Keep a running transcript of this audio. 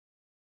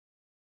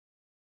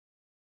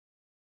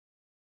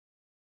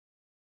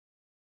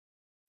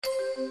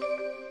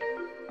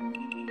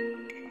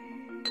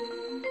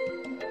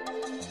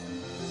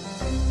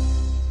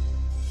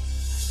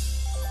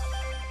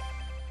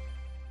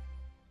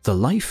The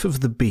life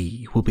of the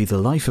bee will be the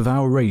life of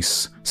our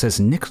race, says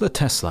Nikola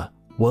Tesla,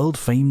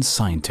 world-famed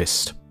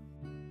scientist.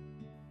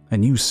 A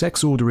new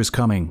sex order is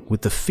coming,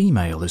 with the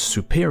female as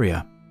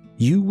superior.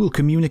 You will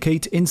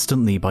communicate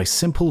instantly by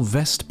simple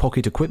vest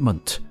pocket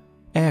equipment.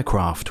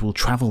 Aircraft will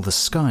travel the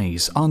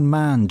skies,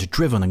 unmanned,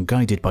 driven and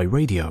guided by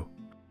radio.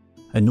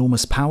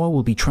 Enormous power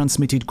will be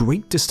transmitted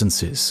great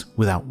distances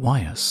without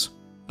wires.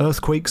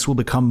 Earthquakes will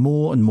become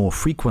more and more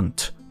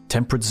frequent.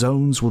 Temperate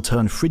zones will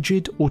turn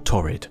frigid or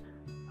torrid.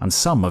 And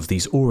some of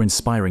these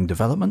awe-inspiring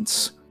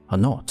developments are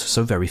not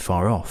so very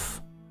far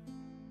off.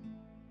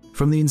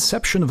 From the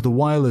inception of the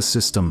wireless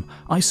system,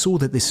 I saw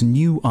that this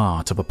new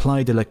art of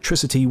applied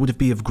electricity would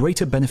be of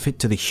greater benefit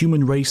to the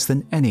human race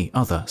than any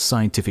other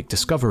scientific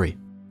discovery,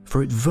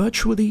 for it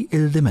virtually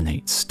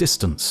eliminates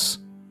distance.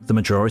 The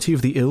majority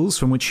of the ills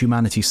from which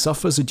humanity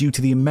suffers are due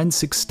to the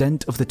immense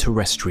extent of the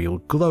terrestrial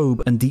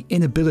globe and the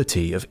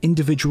inability of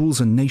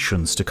individuals and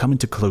nations to come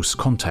into close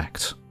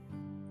contact.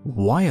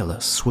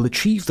 Wireless will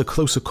achieve the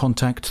closer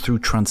contact through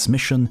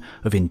transmission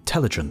of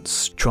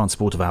intelligence,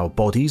 transport of our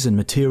bodies and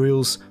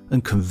materials,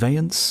 and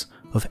conveyance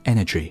of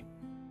energy.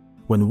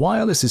 When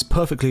wireless is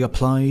perfectly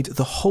applied,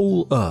 the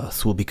whole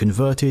Earth will be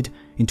converted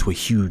into a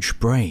huge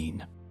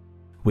brain,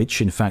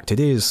 which in fact it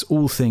is,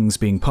 all things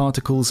being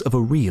particles of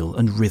a real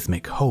and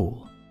rhythmic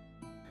whole.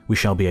 We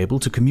shall be able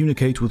to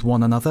communicate with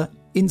one another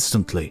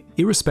instantly,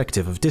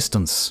 irrespective of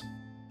distance.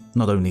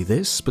 Not only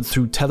this, but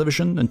through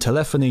television and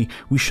telephony,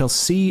 we shall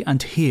see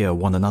and hear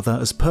one another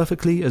as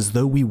perfectly as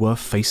though we were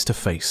face to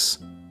face,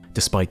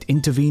 despite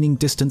intervening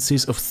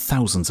distances of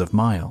thousands of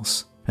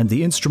miles. And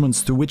the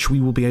instruments through which we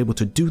will be able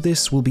to do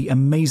this will be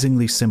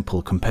amazingly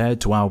simple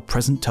compared to our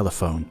present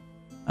telephone.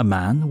 A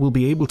man will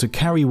be able to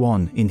carry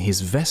one in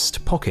his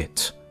vest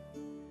pocket.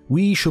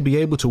 We shall be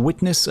able to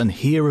witness and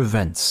hear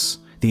events,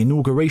 the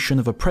inauguration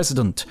of a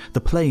president,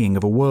 the playing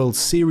of a World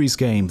Series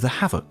game, the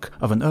havoc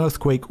of an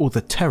earthquake, or the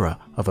terror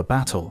of a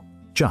battle,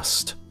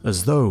 just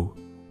as though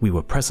we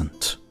were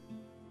present.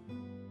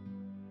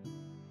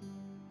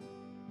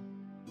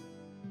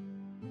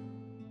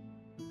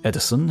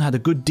 Edison had a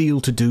good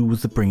deal to do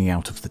with the bringing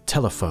out of the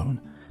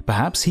telephone.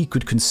 Perhaps he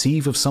could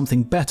conceive of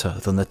something better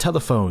than the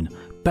telephone,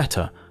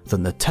 better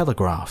than the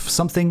telegraph,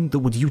 something that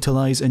would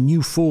utilize a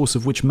new force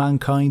of which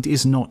mankind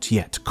is not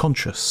yet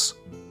conscious.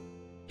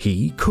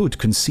 He could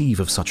conceive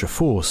of such a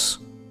force.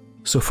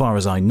 So far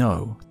as I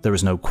know, there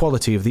is no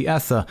quality of the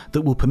ether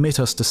that will permit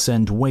us to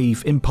send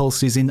wave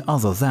impulses in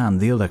other than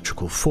the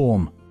electrical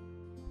form.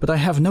 But I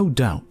have no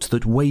doubt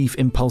that wave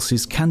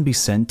impulses can be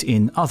sent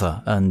in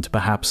other and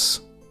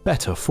perhaps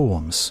better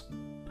forms.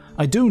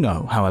 I do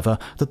know, however,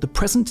 that the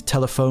present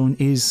telephone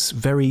is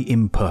very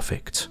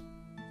imperfect.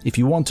 If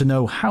you want to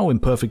know how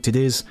imperfect it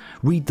is,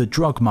 read the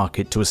drug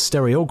market to a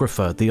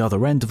stereographer at the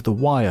other end of the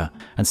wire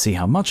and see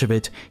how much of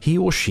it he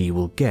or she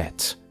will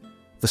get.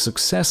 The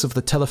success of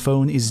the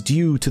telephone is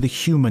due to the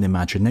human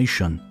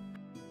imagination.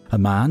 A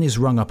man is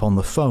rung up on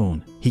the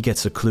phone, he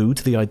gets a clue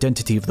to the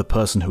identity of the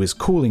person who is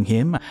calling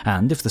him,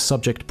 and if the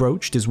subject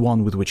broached is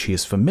one with which he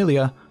is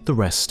familiar, the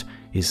rest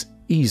is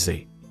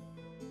easy.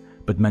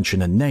 But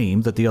mention a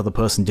name that the other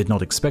person did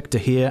not expect to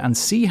hear and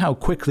see how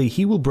quickly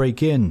he will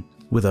break in.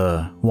 With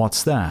a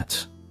 "what's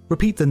that?"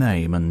 Repeat the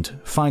name and,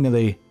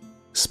 finally,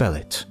 spell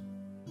it.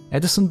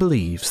 Edison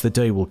believes the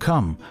day will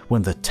come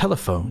when the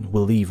telephone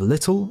will leave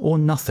little or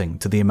nothing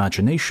to the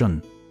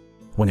imagination,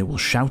 when it will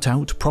shout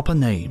out proper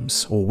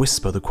names or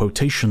whisper the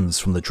quotations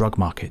from the drug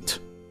market.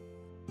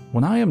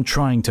 When I am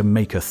trying to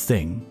make a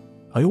thing,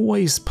 I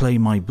always play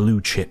my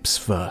blue chips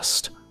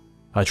first.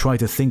 I try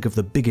to think of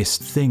the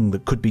biggest thing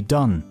that could be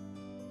done,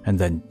 and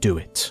then do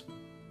it.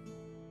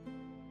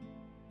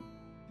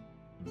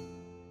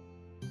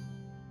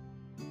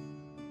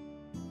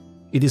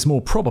 It is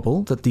more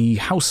probable that the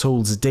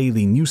household's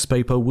daily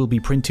newspaper will be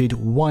printed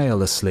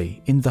wirelessly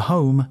in the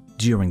home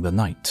during the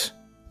night.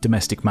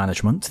 Domestic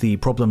management, the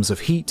problems of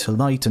heat,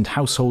 light and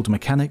household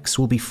mechanics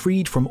will be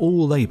freed from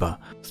all labour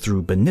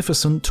through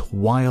beneficent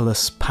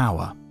wireless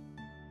power.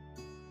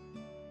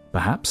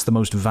 Perhaps the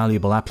most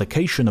valuable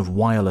application of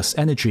wireless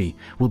energy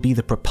will be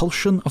the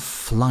propulsion of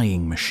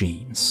flying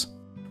machines,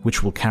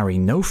 which will carry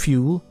no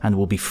fuel and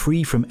will be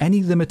free from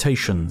any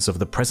limitations of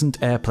the present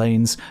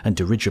airplanes and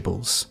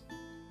dirigibles.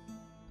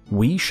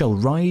 We shall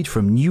ride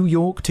from New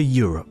York to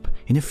Europe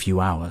in a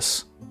few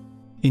hours.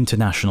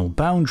 International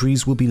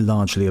boundaries will be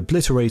largely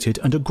obliterated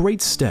and a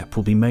great step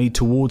will be made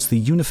towards the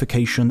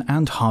unification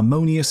and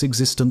harmonious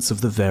existence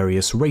of the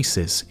various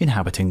races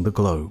inhabiting the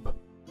globe.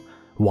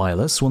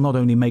 Wireless will not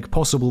only make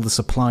possible the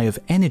supply of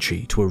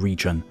energy to a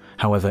region,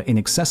 however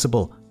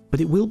inaccessible, but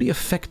it will be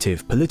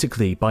effective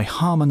politically by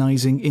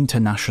harmonizing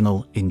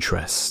international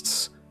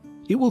interests.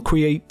 It will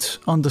create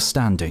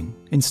understanding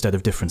instead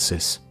of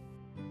differences.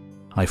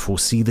 I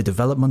foresee the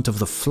development of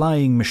the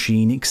flying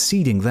machine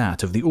exceeding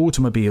that of the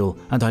automobile,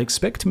 and I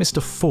expect Mr.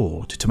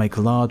 Ford to make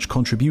large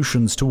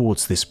contributions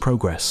towards this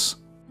progress.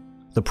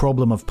 the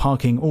problem of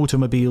parking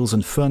automobiles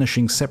and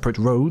furnishing separate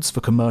roads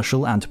for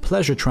commercial and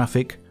pleasure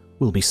traffic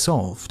will be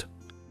solved.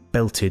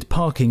 Belted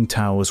parking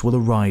towers will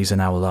arise in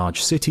our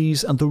large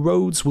cities, and the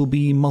roads will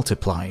be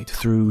multiplied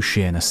through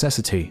sheer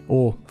necessity,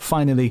 or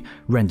finally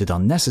rendered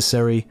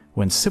unnecessary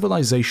when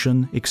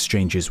civilization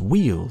exchanges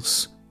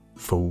wheels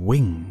for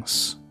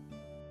wings.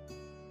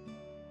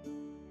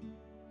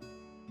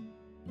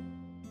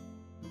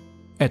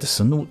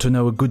 Edison ought to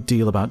know a good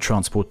deal about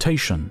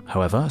transportation,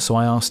 however, so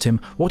I asked him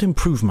what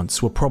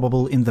improvements were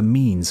probable in the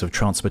means of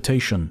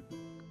transportation.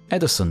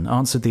 Edison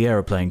answered the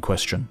aeroplane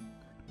question.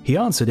 He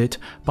answered it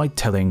by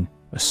telling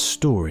a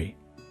story.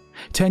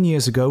 10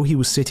 years ago, he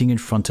was sitting in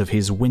front of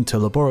his winter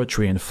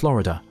laboratory in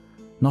Florida.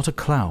 Not a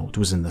cloud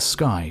was in the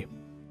sky.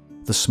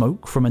 The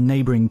smoke from a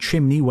neighboring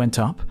chimney went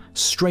up,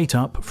 straight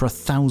up for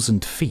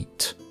 1,000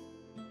 feet.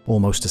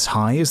 Almost as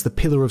high as the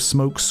pillar of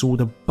smoke soared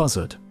a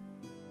buzzard.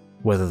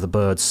 Whether the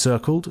bird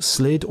circled,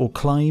 slid, or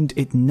climbed,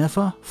 it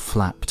never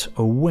flapped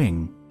a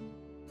wing.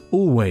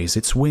 Always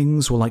its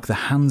wings were like the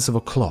hands of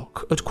a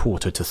clock at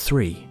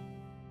 2:45.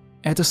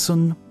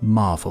 Edison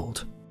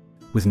marveled.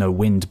 With no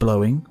wind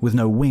blowing, with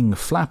no wing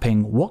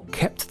flapping, what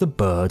kept the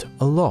bird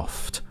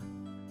aloft?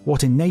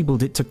 What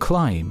enabled it to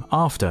climb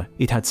after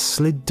it had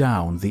slid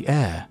down the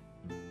air?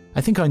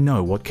 I think I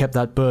know what kept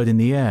that bird in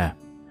the air.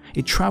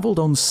 It travelled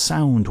on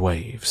sound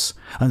waves,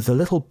 and the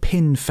little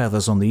pin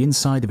feathers on the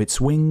inside of its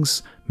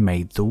wings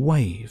made the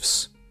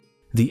waves.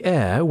 The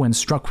air, when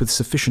struck with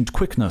sufficient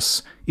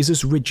quickness, is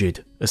as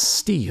rigid as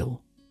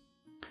steel.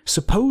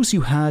 Suppose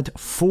you had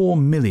 4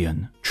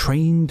 million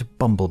trained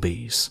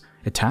bumblebees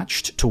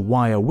attached to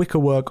wire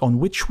wickerwork on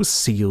which was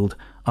sealed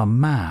a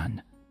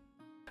man.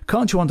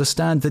 Can't you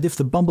understand that if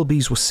the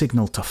bumblebees were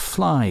signalled to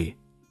fly,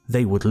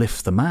 they would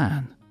lift the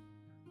man?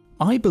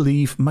 I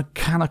believe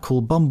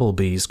mechanical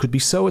bumblebees could be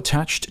so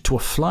attached to a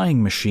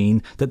flying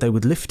machine that they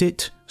would lift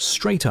it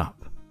straight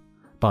up.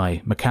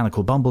 By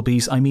mechanical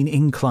bumblebees, I mean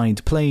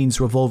inclined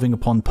planes revolving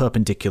upon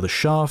perpendicular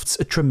shafts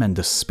at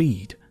tremendous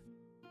speed.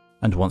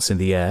 And once in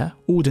the air,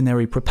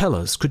 ordinary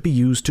propellers could be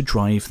used to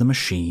drive the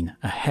machine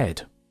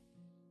ahead.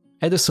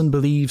 Edison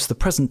believes the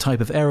present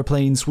type of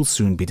aeroplanes will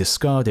soon be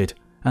discarded,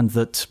 and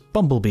that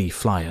bumblebee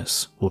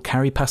flyers will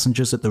carry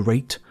passengers at the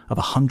rate of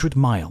 100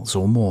 miles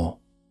or more.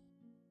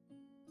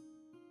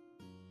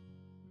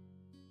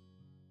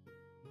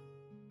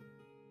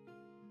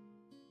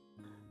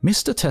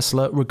 Mr.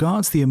 Tesla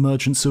regards the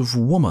emergence of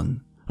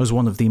woman as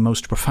one of the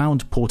most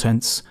profound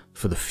portents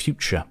for the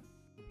future.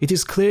 It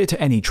is clear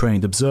to any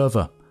trained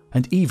observer,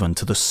 and even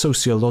to the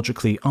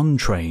sociologically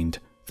untrained,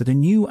 that a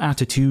new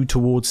attitude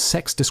towards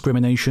sex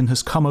discrimination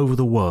has come over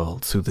the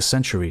world through the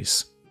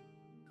centuries.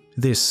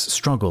 This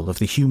struggle of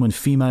the human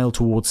female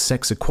towards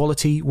sex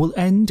equality will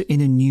end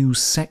in a new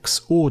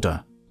sex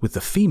order, with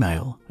the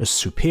female as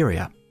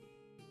superior.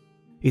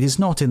 It is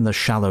not in the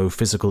shallow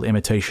physical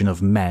imitation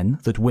of men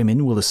that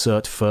women will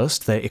assert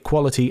first their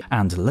equality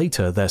and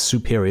later their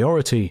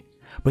superiority,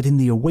 but in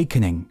the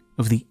awakening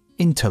of the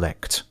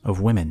intellect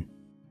of women.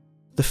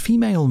 The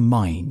female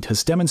mind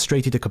has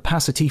demonstrated a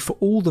capacity for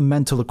all the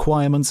mental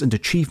acquirements and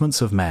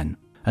achievements of men,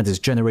 and as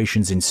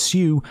generations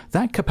ensue,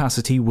 that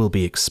capacity will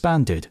be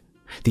expanded.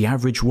 The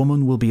average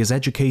woman will be as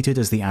educated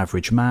as the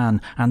average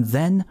man, and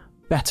then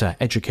better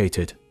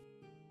educated.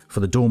 For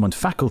the dormant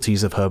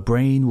faculties of her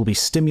brain will be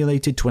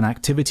stimulated to an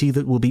activity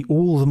that will be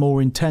all the more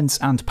intense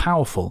and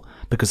powerful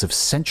because of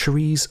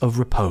centuries of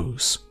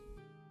repose.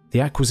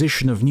 The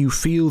acquisition of new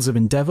fields of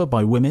endeavour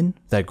by women,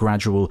 their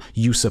gradual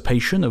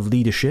usurpation of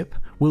leadership,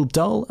 will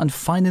dull and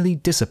finally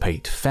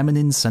dissipate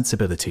feminine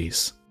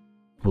sensibilities,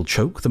 will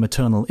choke the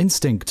maternal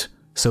instinct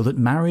so that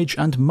marriage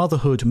and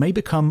motherhood may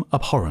become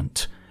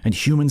abhorrent and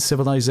human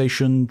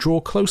civilization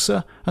draw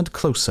closer and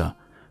closer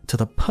to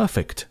the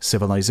perfect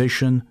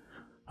civilization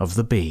of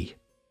the bee.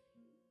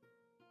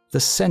 The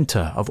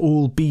centre of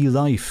all bee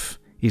life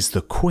is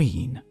the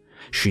queen.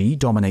 She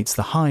dominates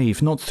the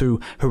hive not through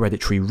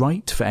hereditary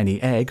right, for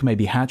any egg may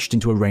be hatched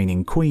into a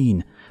reigning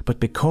queen, but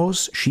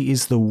because she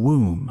is the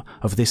womb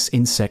of this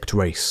insect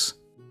race.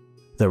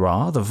 There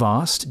are the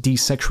vast,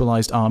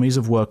 desexualized armies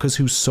of workers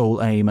whose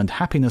sole aim and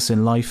happiness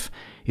in life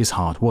is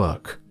hard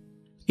work.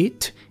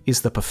 It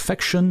is the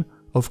perfection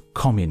of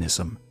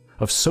communism,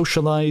 of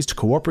socialized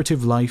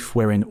cooperative life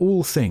wherein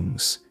all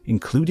things,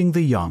 including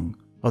the young,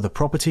 are the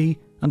property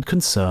and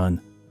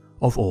concern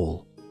of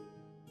all.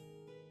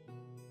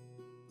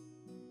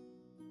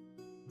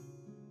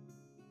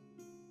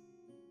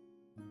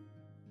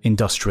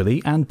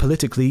 Industrially and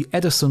politically,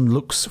 Edison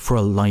looks for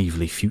a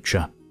lively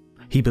future.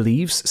 He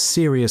believes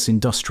serious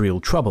industrial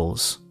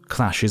troubles,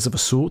 clashes of a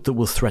sort that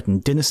will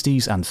threaten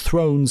dynasties and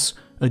thrones,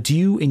 are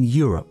due in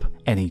Europe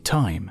any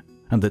time,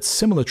 and that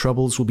similar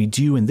troubles will be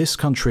due in this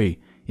country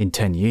in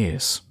 10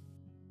 years.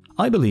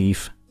 I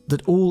believe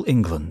that all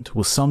England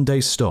will someday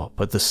stop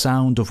at the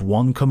sound of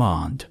one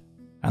command,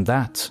 and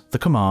that the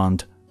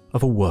command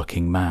of a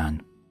working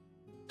man.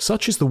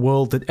 Such is the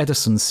world that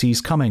Edison sees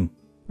coming.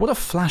 What a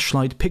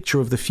flashlight picture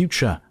of the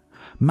future!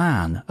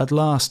 Man at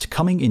last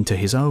coming into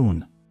his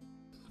own.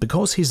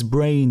 because his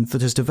brain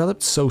that has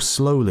developed so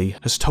slowly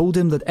has told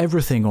him that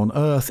everything on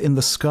Earth, in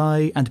the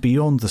sky and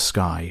beyond the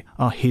sky,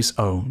 are his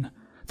own,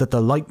 that the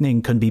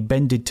lightning can be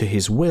bended to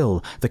his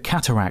will, the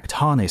cataract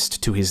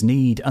harnessed to his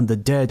need, and the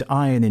dead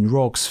iron in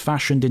rocks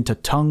fashioned into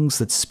tongues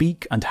that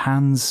speak and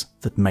hands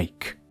that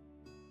make.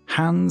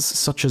 Hands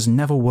such as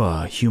never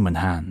were human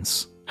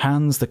hands.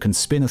 Hands that can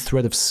spin a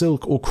thread of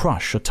silk or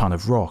crush a ton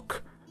of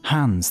rock.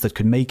 Hands that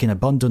can make in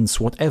abundance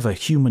whatever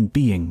human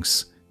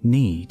beings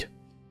need.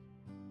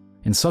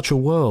 In such a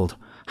world,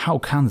 how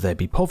can there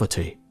be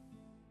poverty?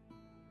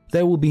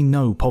 There will be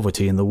no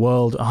poverty in the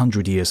world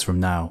 100 years from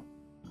now.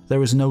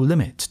 There is no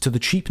limit to the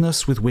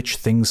cheapness with which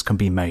things can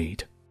be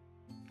made.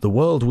 The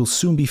world will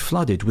soon be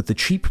flooded with the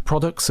cheap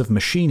products of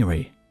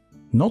machinery,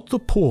 not the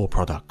poor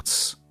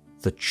products,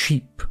 the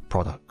cheap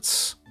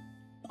products.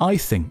 I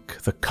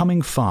think the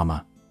coming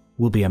farmer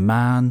will be a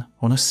man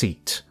on a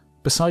seat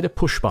beside a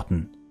push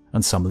button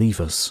and some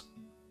levers.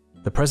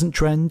 The present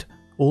trend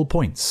all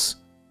points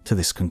to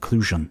this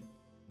conclusion.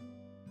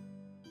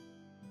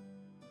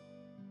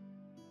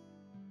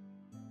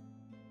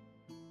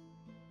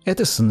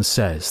 Edison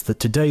says that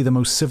today the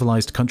most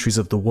civilized countries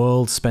of the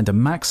world spend a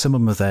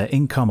maximum of their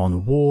income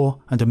on war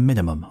and a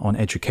minimum on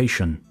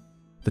education.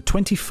 The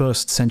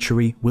 21st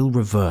century will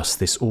reverse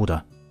this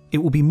order. It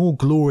will be more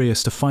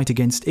glorious to fight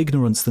against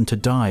ignorance than to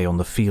die on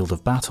the field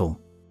of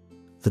battle.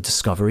 The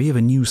discovery of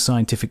a new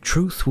scientific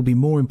truth will be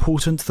more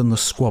important than the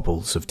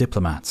squabbles of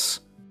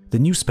diplomats. The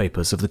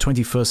newspapers of the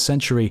 21st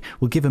century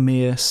will give a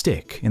mere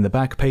stick in the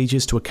back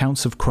pages to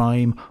accounts of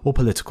crime or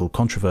political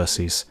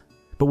controversies,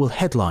 but will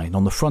headline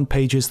on the front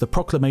pages the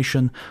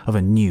proclamation of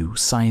a new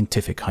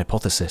scientific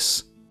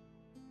hypothesis.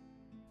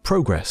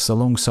 Progress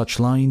along such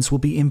lines will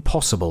be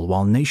impossible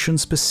while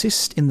nations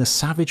persist in the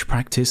savage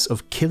practice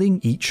of killing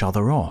each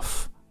other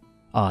off.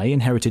 I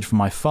inherited from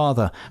my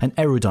father, an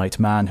erudite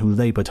man who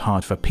laboured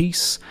hard for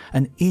peace,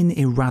 an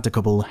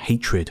ineradicable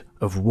hatred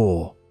of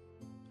war.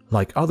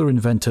 Like other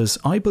inventors,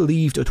 I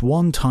believed at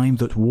one time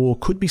that war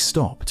could be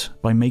stopped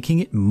by making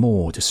it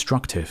more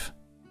destructive.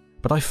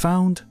 But I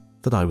found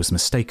that I was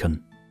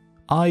mistaken.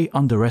 I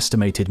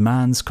underestimated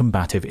man's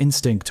combative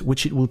instinct,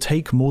 which it will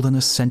take more than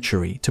a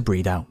century to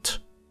breed out.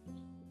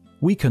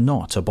 We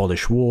cannot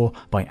abolish war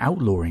by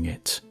outlawing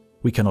it.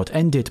 We cannot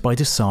end it by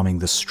disarming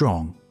the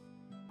strong.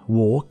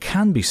 War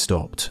can be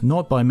stopped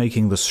not by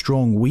making the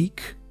strong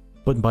weak,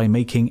 but by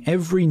making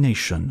every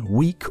nation,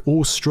 weak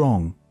or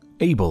strong,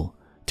 able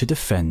to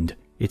defend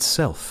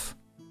itself.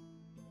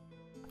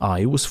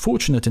 I was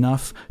fortunate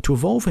enough to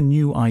evolve a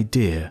new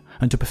idea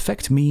and to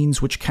perfect means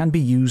which can be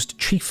used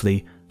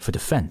chiefly for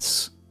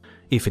defense.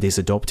 If it is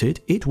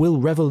adopted, it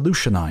will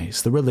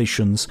revolutionize the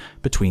relations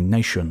between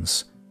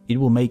nations. It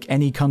will make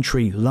any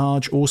country,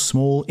 large or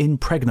small,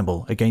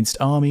 impregnable against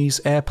armies,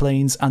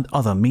 airplanes, and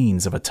other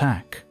means of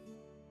attack.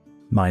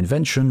 My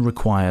invention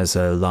requires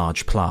a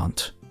large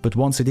plant, but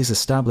once it is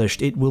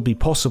established, it will be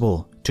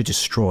possible to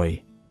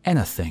destroy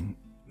anything,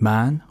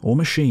 man or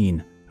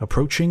machine,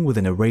 approaching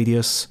within a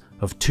radius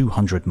of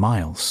 200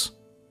 miles.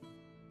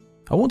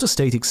 I want to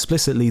state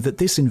explicitly that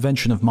this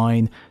invention of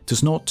mine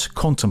does not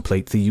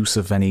contemplate the use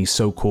of any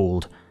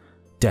so-called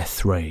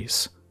death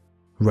rays.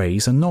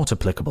 Rays are not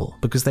applicable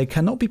because they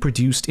cannot be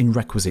produced in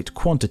requisite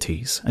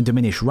quantities and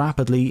diminish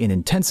rapidly in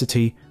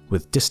intensity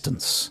with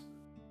distance.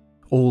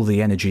 All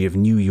the energy of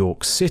New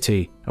York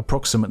City,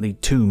 approximately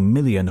 2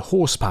 million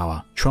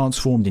horsepower,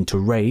 transformed into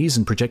rays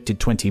and projected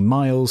 20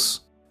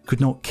 miles,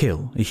 could not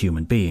kill a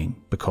human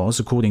being, because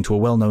according to a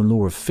well-known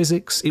law of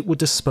physics, it would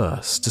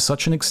disperse to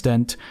such an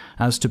extent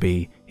as to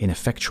be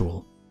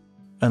ineffectual.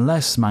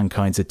 Unless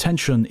mankind's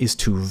attention is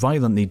too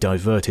violently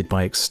diverted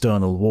by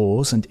external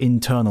wars and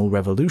internal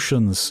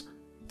revolutions,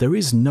 there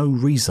is no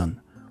reason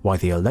why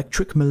the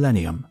electric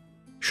millennium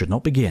should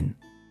not begin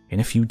in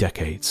a few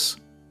decades.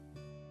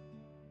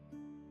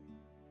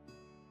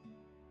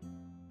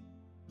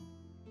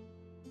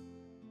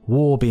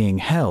 War being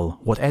hell,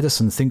 what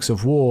Edison thinks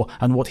of war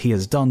and what he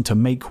has done to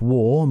make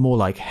war more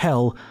like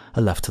hell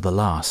are left to the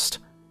last.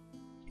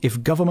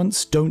 If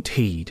governments don't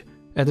heed,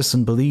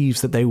 Edison believes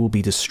that they will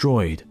be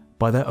destroyed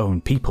by their own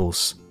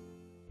peoples.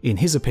 In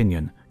his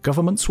opinion,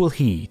 governments will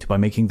heed by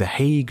making the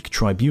Hague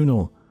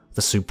Tribunal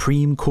the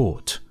supreme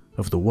court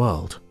of the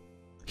world.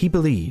 He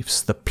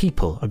believes the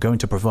people are going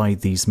to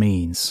provide these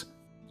means.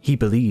 He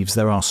believes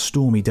there are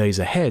stormy days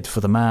ahead for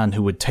the man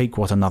who would take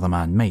what another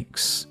man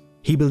makes.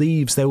 He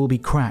believes there will be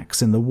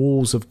cracks in the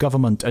walls of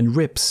government and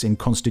rips in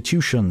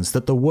constitutions,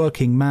 that the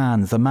working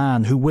man, the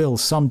man who will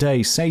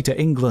someday say to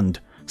England,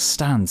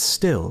 "Stand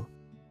still,"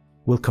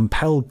 will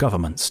compel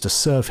governments to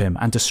serve him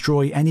and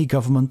destroy any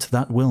government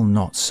that will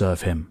not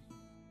serve him.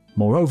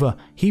 Moreover,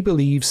 he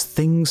believes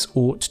things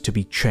ought to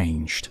be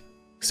changed.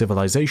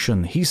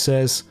 Civilization, he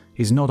says,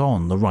 is not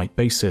on the right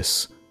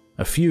basis.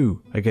 A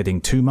few are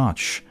getting too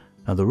much,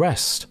 and the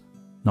rest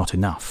not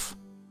enough.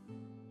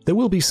 There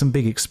will be some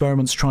big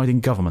experiments tried in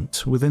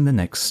government within the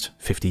next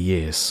 50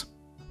 years.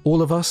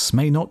 All of us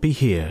may not be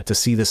here to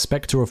see the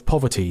spectre of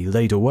poverty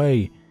laid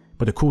away,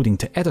 but according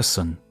to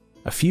Edison,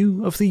 a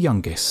few of the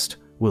youngest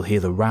will hear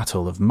the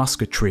rattle of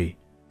musketry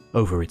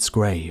over its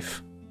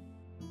grave.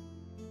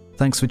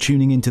 Thanks for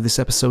tuning into this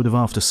episode of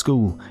After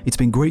School. It's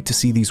been great to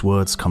see these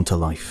words come to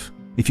life.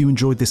 If you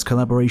enjoyed this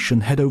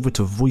collaboration, head over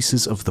to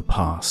Voices of the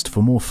Past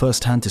for more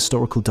first-hand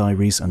historical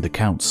diaries and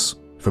accounts.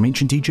 From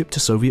ancient Egypt to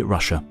Soviet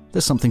Russia,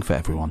 there's something for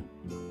everyone.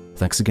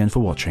 Thanks again for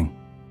watching.